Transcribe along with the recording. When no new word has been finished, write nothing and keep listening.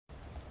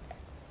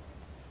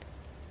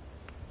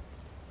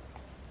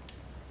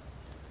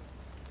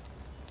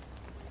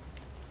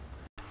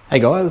Hey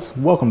guys,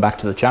 welcome back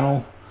to the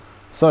channel.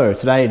 So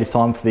today it is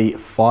time for the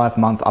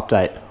 5-month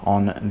update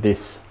on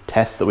this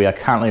test that we are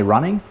currently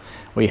running.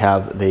 We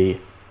have the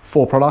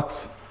 4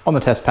 products on the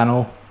test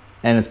panel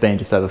and it's been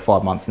just over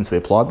 5 months since we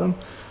applied them.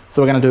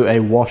 So we're going to do a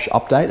wash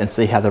update and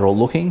see how they're all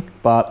looking.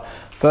 But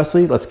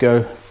firstly, let's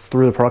go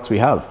through the products we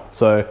have.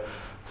 So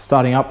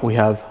starting up, we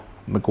have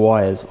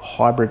Meguiars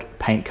hybrid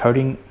paint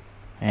coating,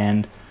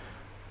 and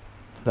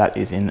that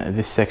is in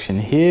this section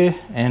here,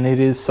 and it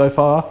is so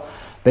far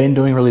been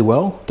doing really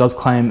well. Does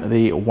claim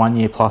the 1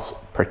 year plus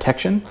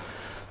protection,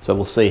 so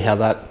we'll see how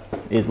that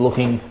is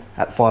looking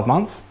at 5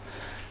 months.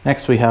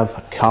 Next we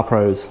have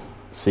Carpro's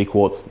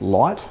Cquartz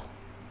Lite.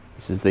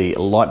 This is the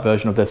light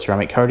version of their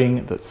ceramic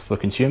coating that's for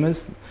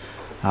consumers,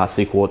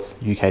 Cquartz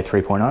UK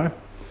 3.0.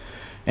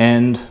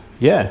 And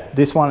yeah,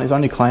 this one is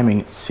only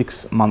claiming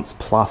 6 months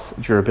plus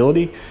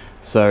durability.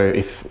 So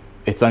if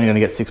it's only going to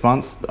get 6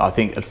 months, I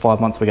think at 5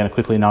 months we're going to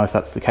quickly know if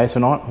that's the case or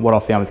not. What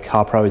I've found with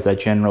Carpro is they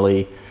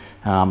generally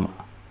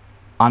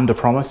under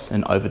promise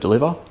and over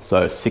deliver.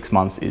 So 6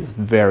 months is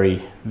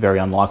very, very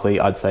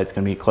unlikely. I'd say it's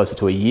going to be closer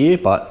to a year,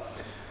 but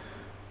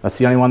that's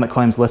the only one that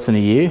claims less than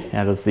a year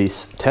out of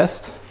this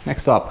test.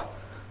 Next up,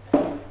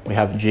 we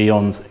have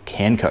Gyeon's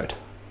Can Coat.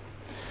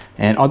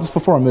 And just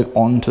before I move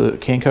on to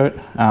Can Coat,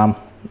 I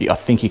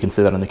think you can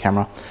see that on the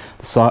camera.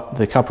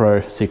 The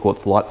Carpro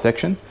Cquartz Lite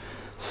section,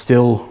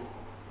 still,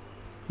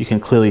 you can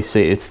clearly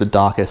see it's the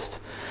darkest.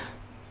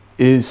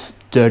 It is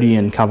dirty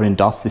and covered in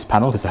dust, this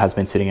panel, because it has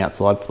been sitting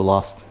outside for the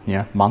last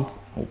month,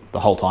 or the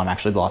whole time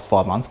actually, the last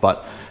 5 months,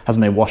 but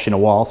hasn't been washed in a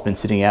while. It's been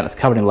sitting out, it's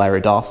covered in a layer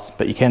of dust,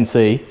 but you can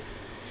see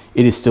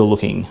it is still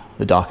looking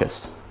the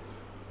darkest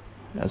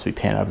as we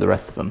pan over the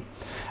rest of them.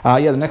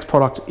 The next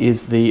product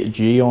is the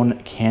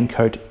Gyeon Can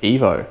Coat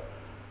Evo.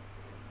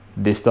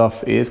 This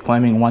stuff is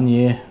claiming 1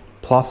 year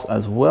plus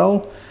as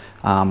well.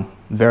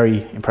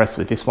 Very impressed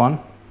with this one.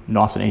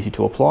 Nice and easy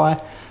to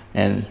apply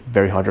and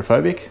very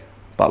hydrophobic,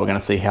 but we're going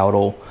to see how it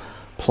all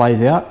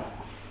plays out.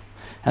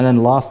 And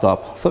then last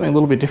up, something a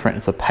little bit different.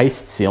 It's a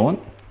paste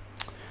sealant.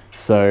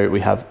 So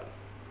we have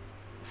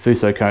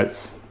Fusso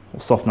coats,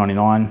 or Soft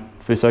 99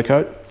 Fusso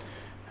coat.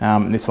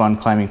 And this one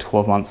claiming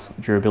 12 months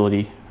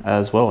durability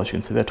as well. As you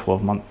can see there,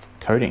 12-month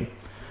coating.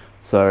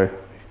 So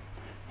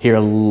hear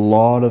a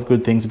lot of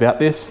good things about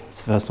this.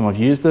 It's the first time I've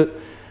used it.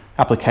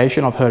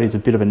 Application, I've heard, is a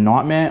bit of a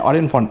nightmare. I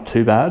didn't find it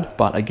too bad,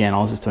 but again,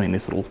 I was just doing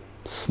this little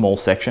small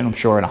section. I'm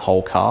sure in a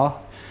whole car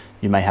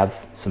you may have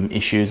some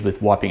issues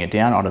with wiping it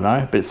down, I don't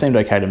know, but it seemed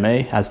okay to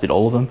me, as did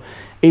all of them.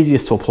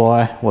 Easiest to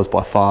apply was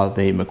by far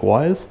the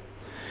Meguiars.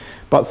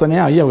 But so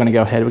now, we're gonna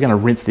go ahead, we're gonna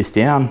rinse this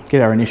down,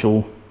 get our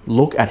initial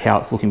look at how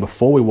it's looking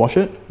before we wash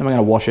it. Then we're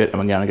gonna wash it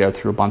and we're gonna go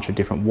through a bunch of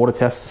different water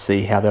tests to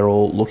see how they're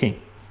all looking.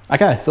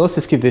 Okay, so let's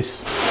just give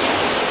this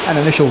an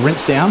initial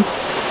rinse down.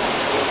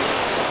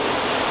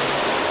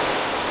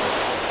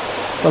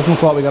 Doesn't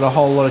look like we got a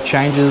whole lot of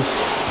changes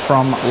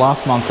from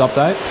last month's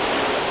update.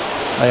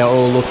 They are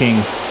all looking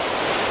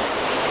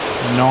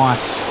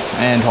nice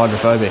and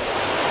hydrophobic,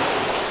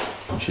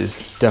 which is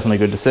definitely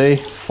good to see.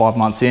 5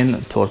 months in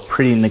to a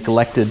pretty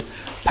neglected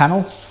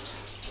panel.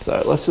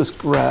 So let's just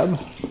grab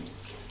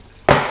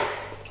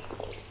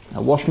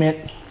a wash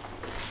mitt.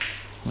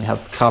 We have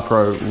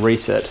Carpro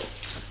Reset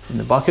in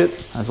the bucket,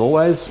 as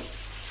always.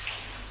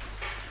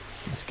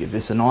 Let's give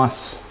this a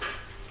nice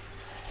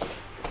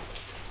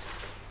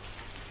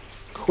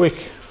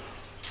quick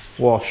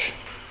wash.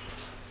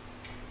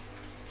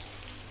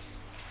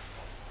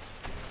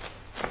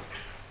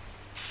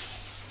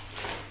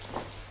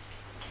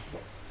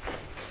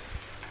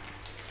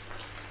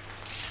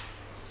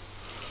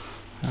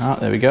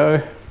 There we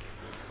go.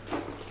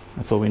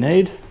 That's all we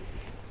need.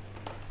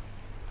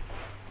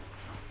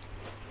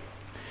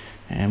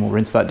 And we'll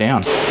rinse that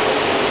down.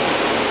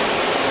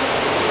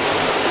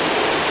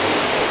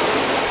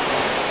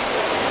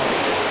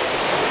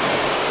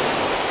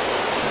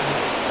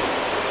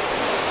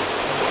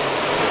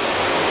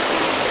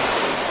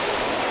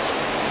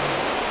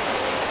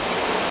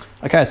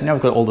 Okay, so now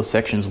we've got all the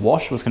sections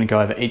washed. We're just going to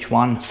go over each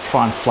one,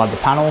 try and flood the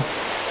panel,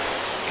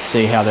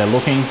 see how they're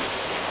looking.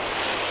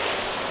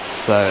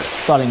 So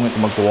starting with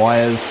the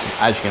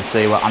Meguiars, as you can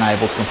see, we're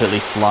unable to completely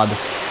flood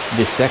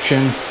this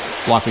section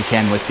like we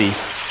can with the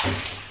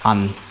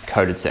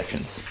uncoated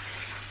sections.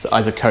 So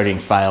as a coating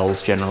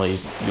fails, generally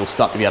you'll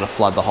start to be able to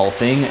flood the whole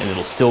thing and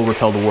it'll still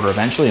repel the water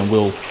eventually and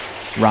will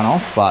run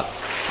off. But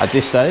at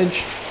this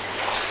stage,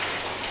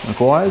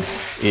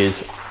 Meguiars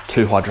is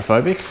too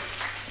hydrophobic.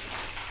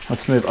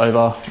 Let's move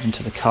over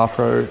into the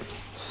Carpro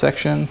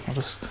section. I'll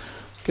just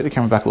get the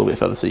camera back a little bit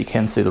further so you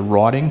can see the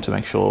writing to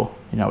make sure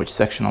you know which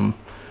section I'm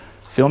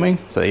filming.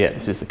 So yeah,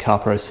 this is the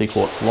Carpro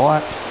Cquartz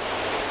Lite.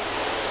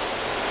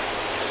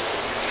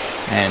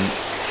 And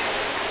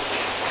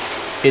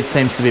it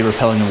seems to be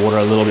repelling the water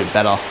a little bit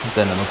better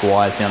than the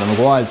Meguiars. Now the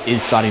Meguiars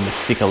is starting to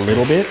stick a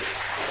little bit.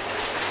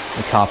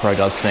 The Carpro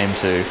does seem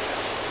to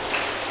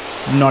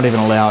not even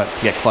allow it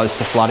to get close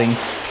to flooding.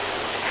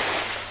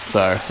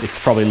 So it's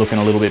probably looking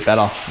a little bit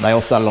better. They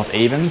all started off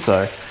even,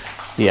 so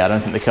yeah, I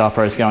don't think the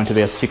Carpro is going to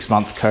be a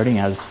 6-month coating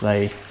as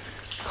they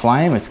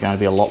claim, it's going to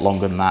be a lot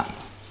longer than that.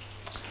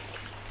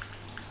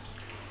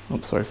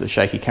 Oops, sorry for the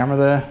shaky camera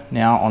there.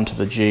 Now onto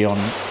the Gyeon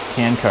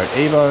Can Coat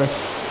Evo.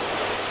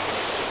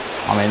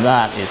 I mean,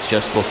 that is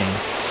just looking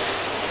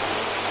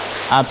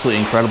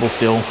absolutely incredible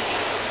still.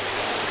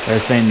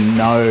 There's been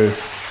no,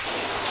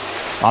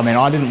 I mean,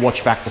 I didn't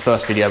watch back the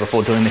first video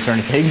before doing this or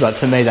anything, but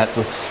to me that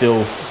looks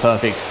still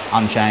perfect,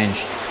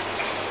 unchanged.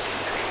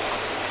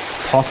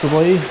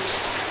 Possibly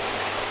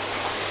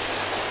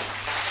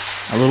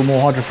a little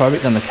more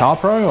hydrophobic than the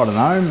Carpro, I don't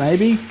know,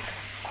 maybe.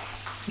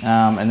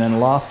 And then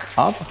last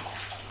up,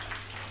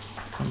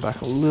 come back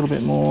a little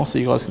bit more so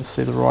you guys can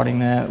see the writing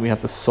there. We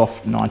have the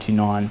Soft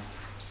 99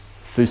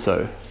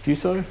 Fusso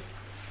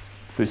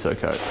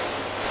coat,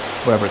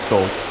 whatever it's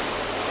called.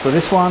 So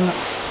this one,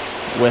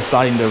 we're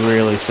starting to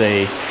really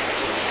see,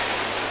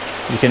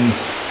 you can,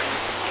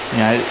 you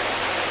know,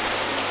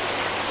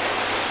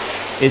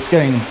 it's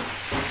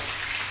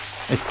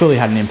clearly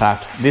had an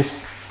impact.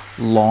 This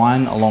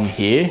line along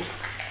here,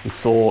 we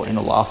saw in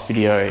the last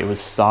video, it was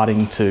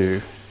starting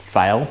to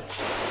fail,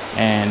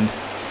 and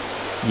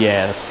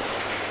yeah, that's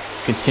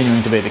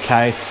continuing to be the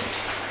case.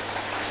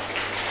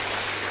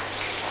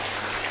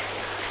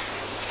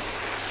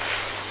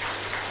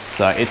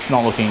 So it's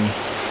not looking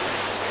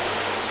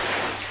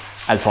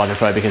as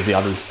hydrophobic as the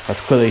others.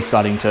 That's clearly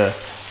starting to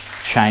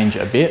change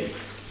a bit.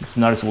 It's a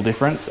noticeable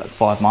difference at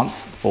 5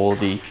 months for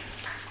the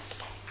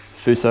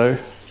Fusso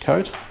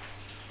coat.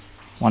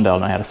 One day I'll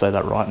know how to say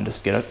that right and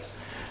just get it.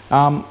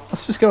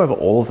 Let's just go over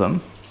all of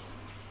them.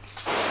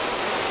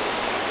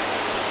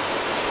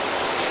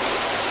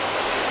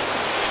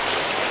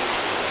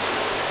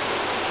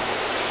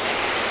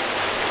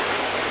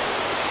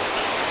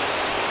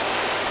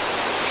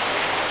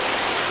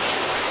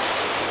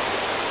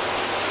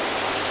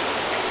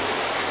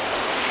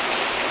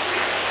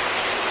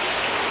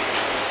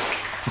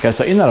 Okay,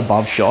 so in that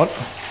above shot,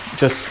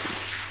 just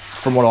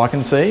from what I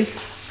can see,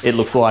 it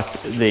looks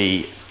like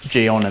the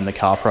Gyeon and the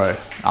Carpro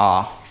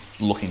are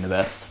looking the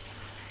best.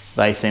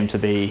 They seem to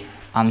be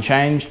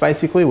unchanged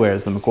basically,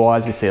 whereas the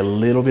Meguiars we see a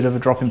little bit of a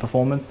drop in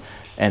performance,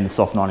 and the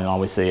Soft 99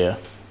 we see a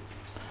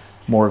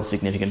more of a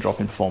significant drop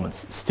in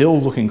performance.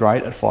 Still looking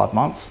great at 5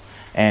 months,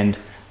 and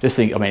just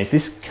think, I mean, if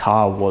this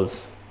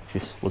was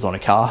on a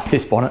car,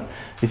 this bonnet,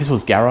 if this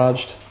was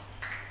garaged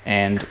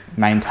and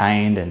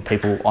maintained, and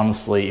people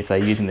honestly, if they're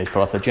using these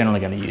products, they're generally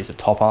going to use a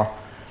topper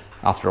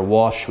after a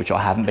wash, which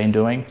I haven't been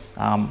doing.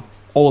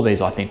 All of these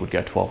I think would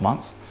go 12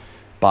 months,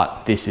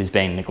 but this is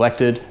being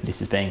neglected.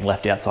 This is being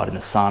left outside in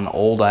the sun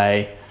all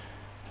day.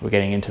 We're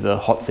getting into the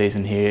hot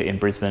season here in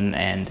Brisbane,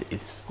 and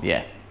it's,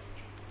 yeah,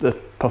 the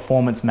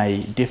performance may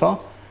differ,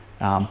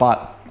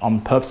 but I'm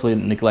purposely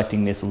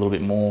neglecting this a little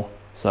bit more,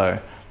 so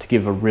to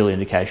give a real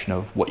indication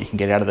of what you can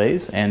get out of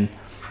these. And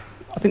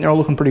I think they're all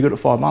looking pretty good at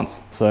 5 months.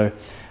 So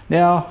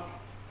now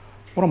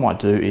what I might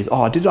do is,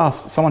 I did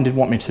ask, someone did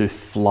want me to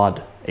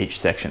flood each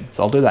section.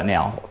 So I'll do that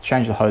now. I'll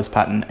change the hose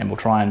pattern and we'll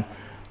try and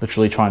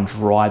literally try and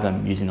dry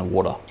them using the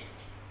water.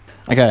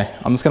 Okay,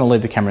 I'm just going to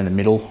leave the camera in the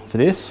middle for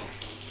this.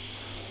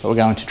 But we're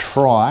going to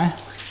try,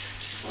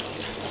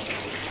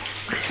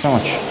 so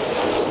much,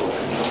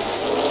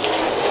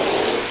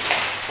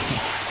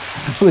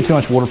 a little bit too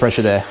much water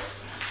pressure there.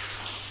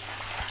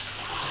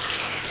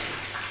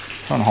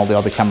 Trying to hold the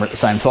other camera at the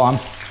same time.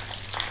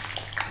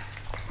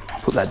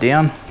 Put that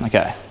down,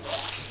 okay.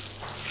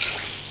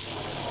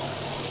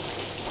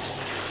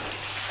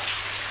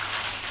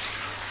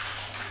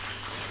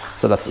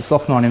 So that's the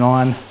Soft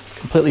 99,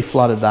 completely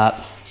flooded that.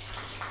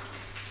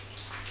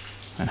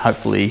 And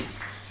hopefully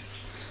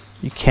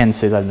you can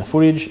see that in the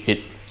footage,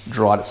 it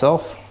dried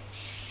itself.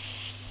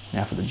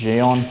 Now for the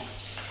Gyeon.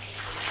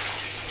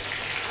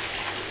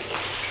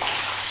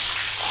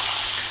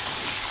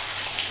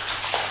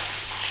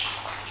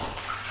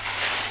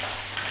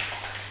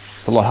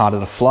 It's a lot harder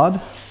to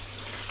flood,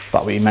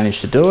 but we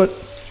managed to do it.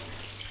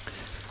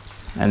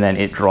 And then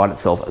it dried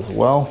itself as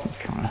well. Let's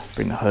try to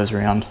bring the hose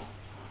around.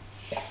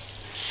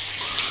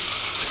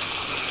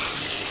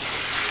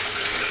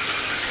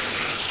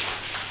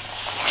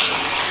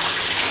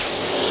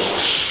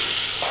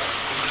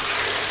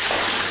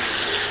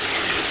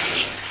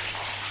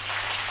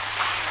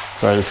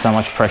 Sorry, there's so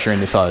much pressure in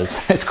this hose.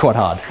 It's quite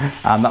hard.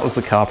 That was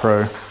the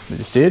Carpro we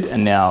just did,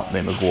 and now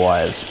the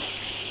Meguiars.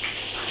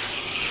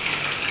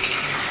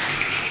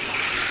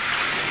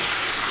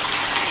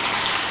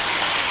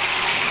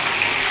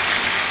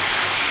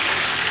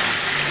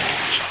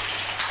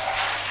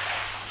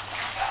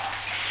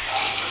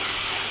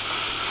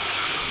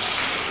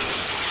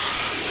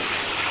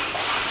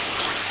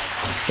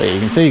 So you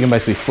can see you can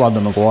basically flood the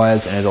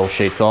Meguiars and it all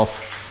sheets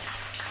off.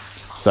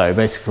 So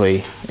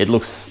basically it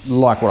looks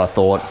like what I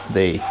thought.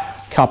 The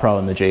Carpro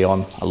and the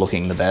Gyeon are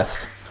looking the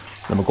best.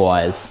 The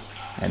Meguiars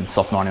and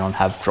Soft 99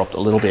 have dropped a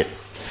little bit.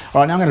 All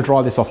right, now I'm going to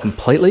dry this off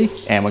completely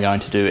and we're going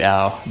to do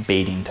our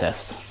beading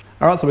test.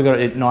 All right, so we've got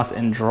it nice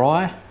and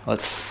dry.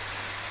 Let's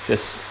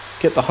just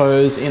get the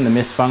hose in the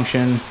mist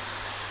function.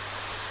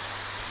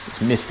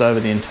 Just mist over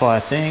the entire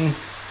thing.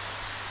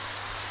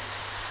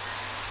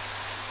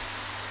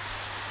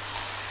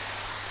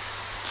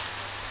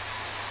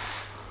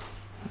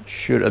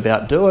 should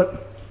about do it.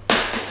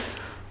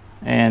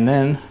 And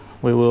then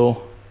we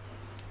will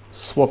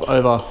swap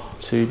over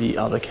to the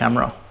other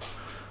camera.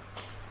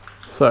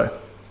 So,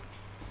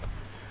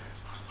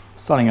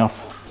 starting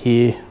off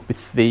here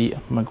with the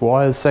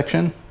Meguiars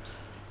section.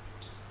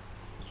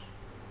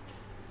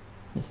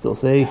 You still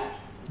see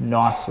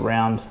nice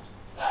round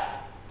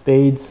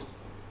beads.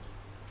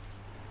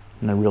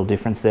 No real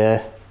difference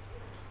there.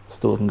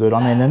 Still looking good.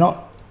 I mean, they're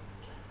not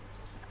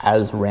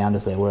as round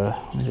as they were.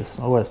 I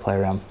always play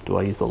around, do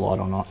I use the light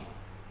or not?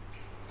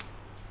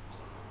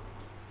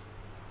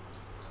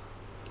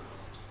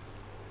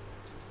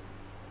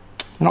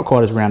 They're not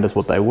quite as round as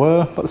what they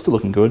were, but they're still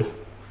looking good.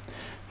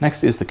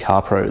 Next is the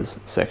Carpro's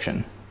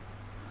section.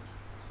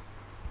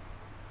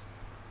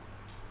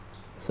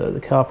 So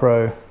the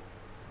Carpro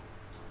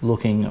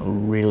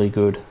looking really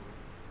good.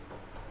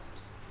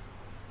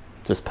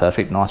 Just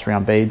perfect, nice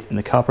round beads in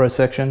the Carpro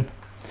section.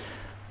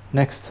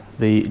 Next,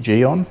 the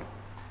Gyeon.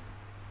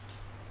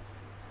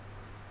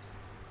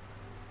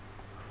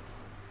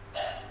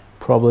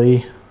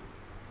 Probably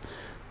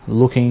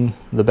looking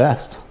the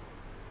best.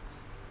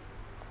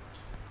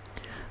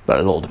 But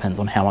it all depends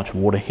on how much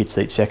water hits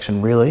each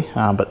section really.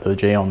 But the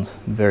Gyeon's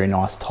very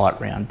nice tight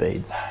round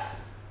beads.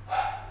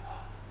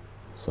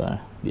 So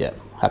yeah,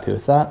 happy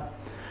with that.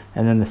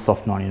 And then the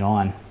Soft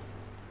 99.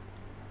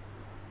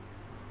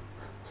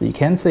 So you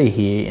can see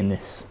here in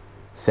this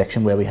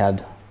section where we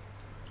had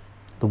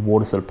the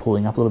water sort of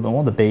pulling up a little bit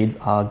more, the beads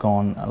are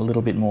gone a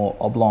little bit more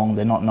oblong.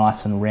 They're not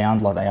nice and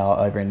round like they are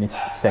over in this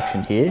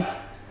section here.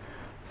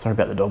 Sorry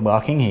about the dog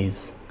barking.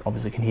 He's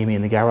obviously can hear me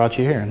in the garage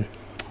here and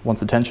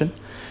wants attention.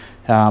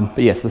 But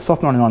yes, the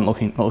Soft 99 not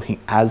looking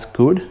as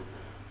good,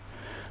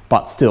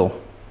 but still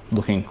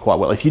looking quite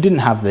well. If you didn't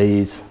have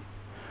these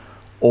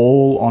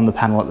all on the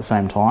panel at the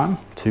same time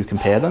to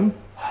compare them,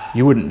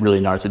 you wouldn't really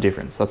notice a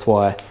difference. That's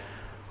why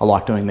I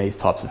like doing these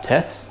types of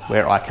tests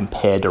where I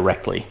compare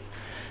directly.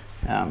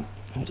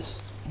 I'll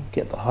just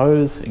get the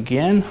hose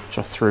again, which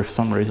I threw for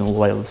some reason all the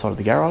way to the side of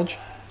the garage.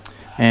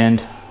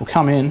 And we'll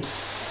come in,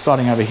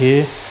 starting over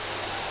here.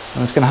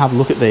 I'm just going to have a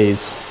look at these,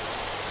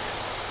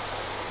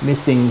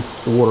 misting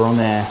the water on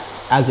there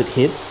as it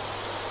hits.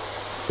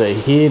 So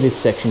here, this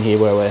section here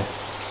where we're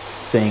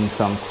seeing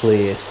some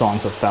clear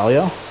signs of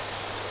failure.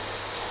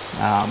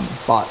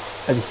 But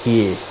over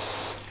here,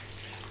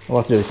 what I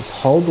like to do is just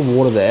hold the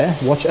water there,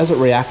 watch as it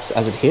reacts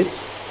as it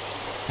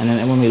hits, and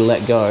then when we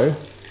let go,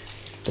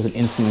 does it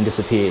instantly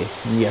disappear?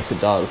 And yes, it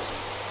does.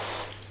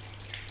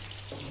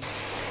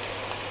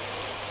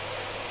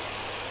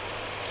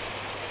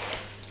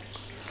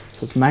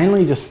 So it's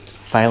mainly just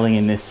failing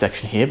in this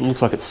section here, but it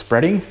looks like it's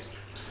spreading.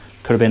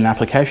 Could have been an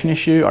application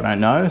issue, I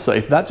don't know. So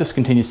if that just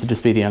continues to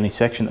just be the only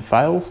section that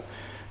fails,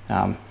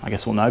 I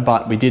guess we'll know.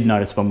 But we did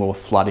notice when we were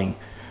flooding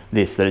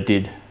this that it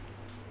did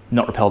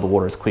not repel the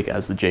water as quick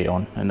as the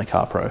Gyeon and the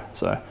Carpro.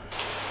 So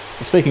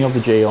speaking of the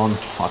Gyeon,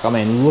 like, I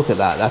mean, look at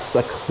that. That's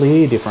a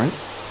clear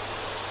difference.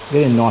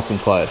 Get in nice and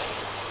close.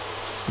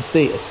 You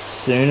see, as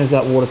soon as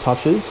that water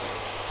touches,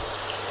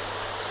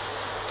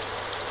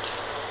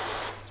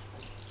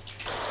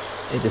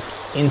 it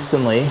just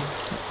instantly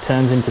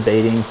turns into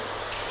beading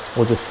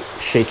or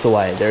just sheets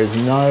away. There is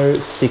no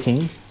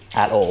sticking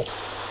at all.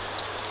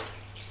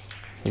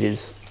 It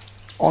is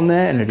on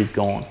there and it is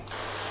gone.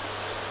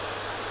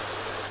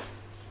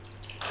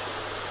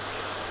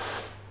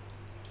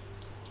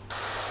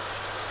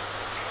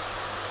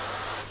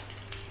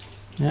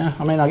 Yeah,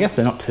 I mean, I guess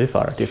they're not too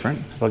far different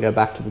if I go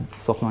back to the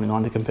Soft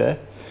 99 to compare.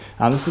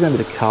 This is going to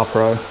be the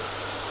Carpro.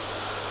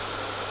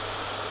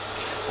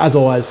 As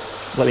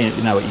always, let me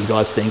know what you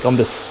guys think. I'm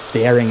just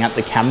staring at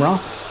the camera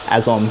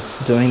as I'm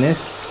doing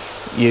this.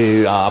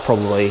 You are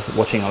probably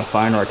watching on a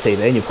phone or a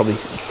TV and you're probably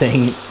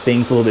seeing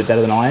things a little bit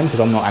better than I am because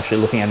I'm not actually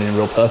looking at it in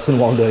real person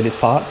while I'm doing this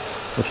part.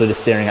 Literally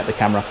just staring at the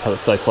camera because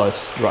it's so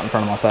close, right in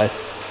front of my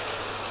face.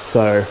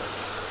 So,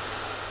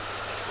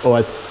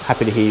 always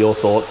happy to hear your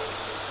thoughts.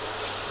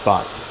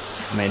 But,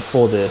 I mean,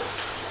 for the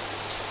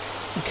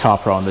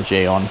Carpro and the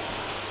Gyeon,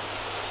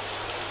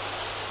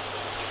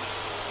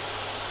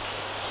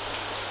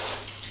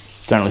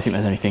 don't really think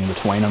there's anything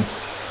between them.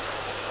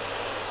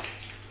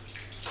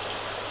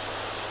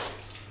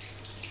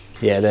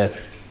 Yeah, they're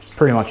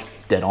pretty much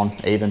dead on,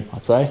 even,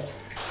 I'd say.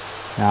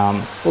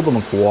 All the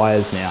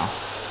Meguiars now.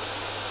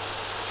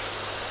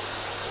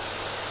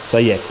 So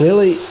yeah,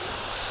 clearly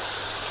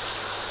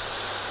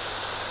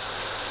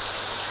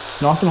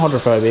nice and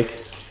hydrophobic.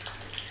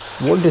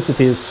 Water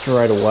disappears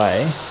straight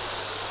away.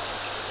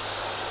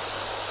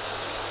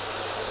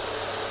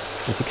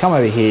 If you come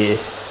over here,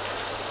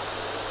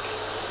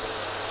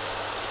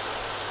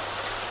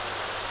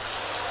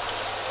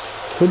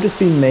 could just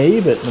be me,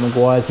 but the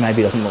Meguiars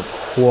maybe doesn't look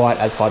quite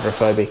as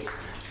hydrophobic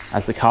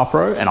as the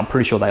Carpro, and I'm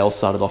pretty sure they all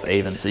started off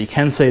even. So you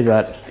can see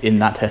that in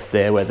that test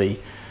there where the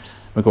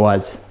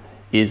Meguiars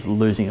is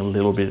losing a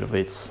little bit of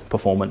its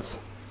performance.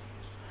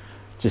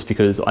 Just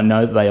because I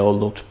know that they all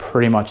looked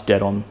pretty much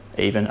dead on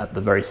even at the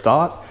very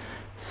start.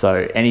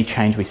 So any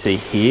change we see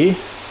here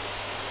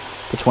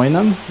between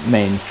them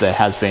means there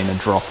has been a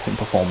drop in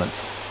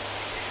performance.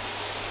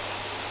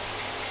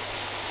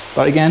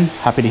 But again,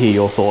 happy to hear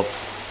your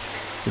thoughts.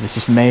 If it's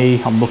just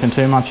me, I'm looking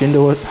too much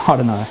into it, I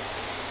don't know.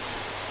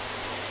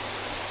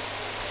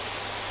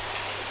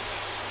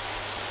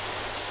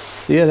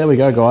 So yeah, there we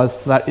go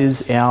guys. That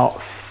is our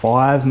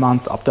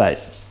 5-month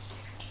update.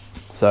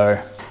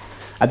 So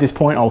at this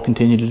point, I'll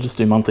continue to just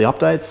do monthly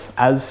updates.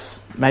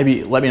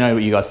 Maybe let me know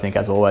what you guys think.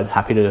 As always,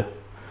 happy to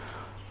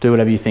do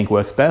whatever you think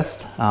works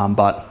best.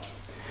 But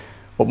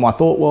what my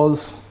thought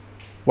was,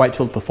 wait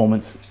till the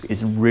performance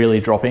is really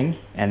dropping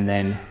and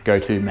then go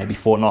to maybe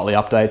fortnightly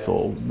updates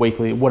or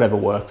weekly, whatever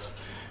works.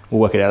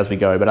 We'll work it out as we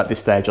go. But at this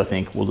stage, I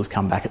think we'll just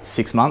come back at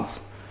 6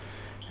 months.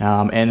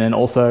 And then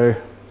also,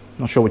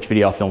 not sure which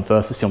video I'll film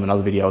first. Let's film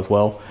another video as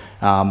well.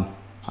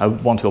 I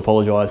want to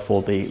apologize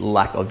for the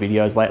lack of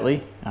videos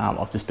lately.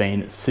 I've just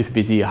been super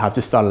busy. I have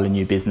just started a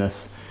new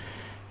business,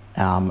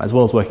 as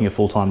well as working a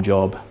full-time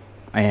job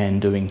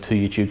and doing 2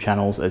 YouTube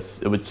channels.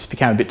 It just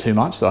became a bit too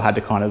much, so I had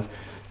to kind of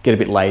get a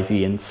bit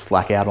lazy and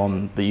slack out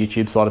on the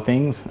YouTube side of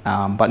things.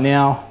 But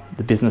now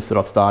the business that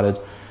I've started,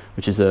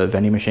 which is a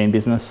vending machine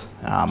business,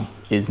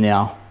 is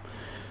now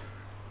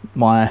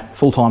my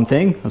full-time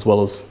thing, as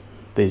well as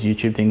these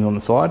YouTube things on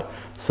the side.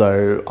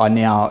 So I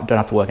now don't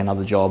have to work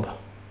another job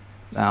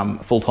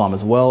full-time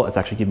as well. It's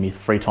actually given me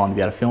free time to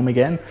be able to film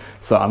again.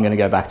 So I'm going to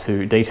go back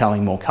to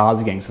detailing more cars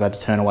again. So I've had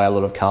to turn away a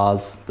lot of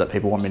cars that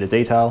people want me to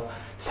detail.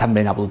 Just haven't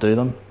been able to do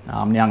them.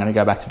 Now I'm going to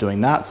go back to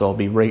doing that. So I'll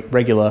be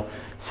regular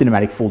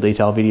cinematic full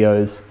detail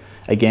videos.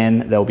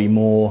 Again, there'll be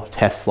more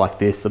tests like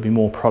this. There'll be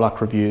more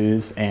product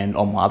reviews, and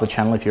on my other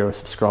channel, if you're a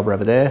subscriber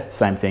over there,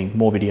 same thing,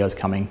 more videos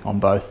coming on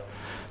both.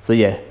 So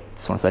yeah,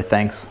 just want to say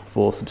thanks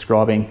for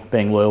subscribing,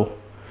 being loyal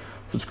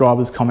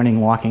subscribers,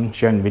 commenting, liking,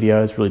 sharing the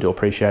videos, really do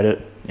appreciate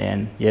it.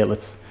 And yeah,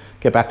 let's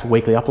get back to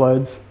weekly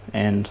uploads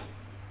and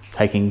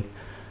taking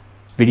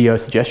video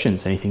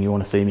suggestions. Anything you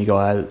want to see me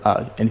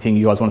anything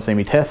you guys want to see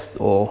me test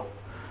or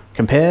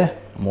compare,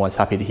 I'm always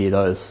happy to hear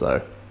those.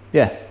 So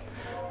yeah,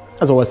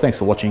 as always, thanks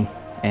for watching,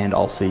 and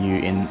I'll see you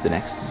in the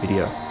next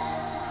video.